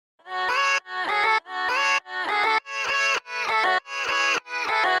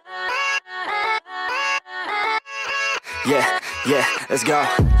Yeah, let's go.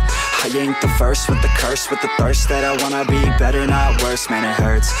 I ain't the first with the curse, with the thirst that I wanna be better, not worse, man it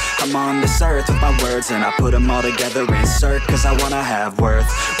hurts. I'm on this earth with my words and I put them all together, insert, cause I wanna have worth.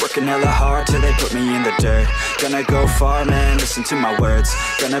 Working hella hard till they put me in the dirt. Gonna go far, man, listen to my words.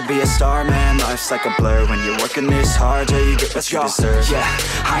 Gonna be a star, man, life's like a blur. When you're working this hard, yeah, you get what you deserve. Yeah,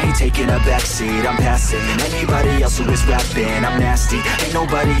 I ain't taking a backseat, I'm passing anybody else who is rapping. I'm nasty, ain't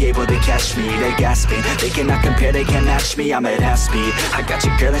nobody able to catch me. They gasping, they cannot compare, they can't match me. I'm at half speed, I got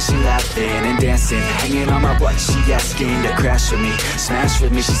your girl and she laughing and dancing, hanging on my butt, she asking to crash with me, smash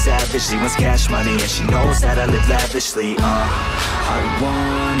with me, she savage, she wants cash money, and she knows that I live lavishly. I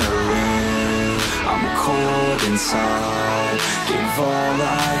wanna live, I'm cold inside, give all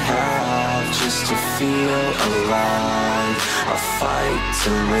I have just to feel alive. I fight to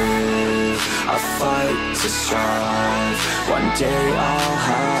live, I fight to strive, one day I'll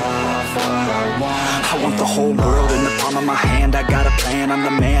have what I want. I want the whole world in the palm of my hand, I got a plan, I'm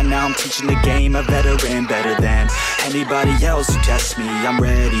the man, now I'm teaching the game, a veteran, better than anybody else who tests me. I'm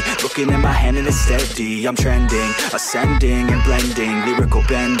ready, looking in my hand and it's steady, I'm trending, ascending and blending, lyrical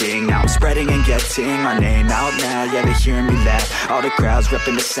bending, now I'm spreading and getting my name out now, yeah they hearing me laugh, all the crowds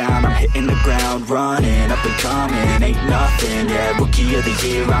repping the sound, I'm hitting the ground, running, up and coming, ain't nothing, yeah, rookie of the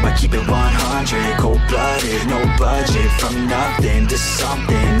year, I'ma keep it 100, cold-blooded, no budget, from nothing to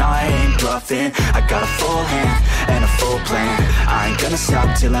something, I ain't bluffing, I got a full hand and a full plan, I ain't gonna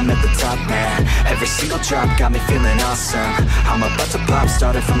stop till I'm at the top, man, every single drop got me feeling awesome, I'm about to pop,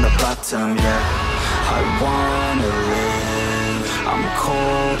 started from the bottom, yeah, I wanna live, I'm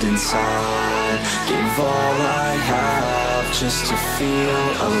cold inside, give all I have just to feel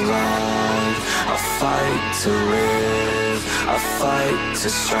alive, I fight to live, I fight to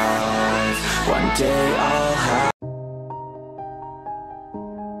strive, one day I'll have.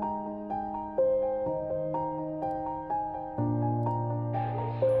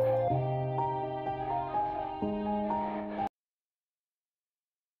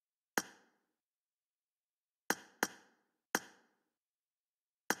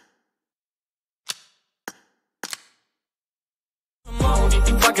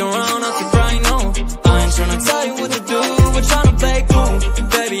 If I can run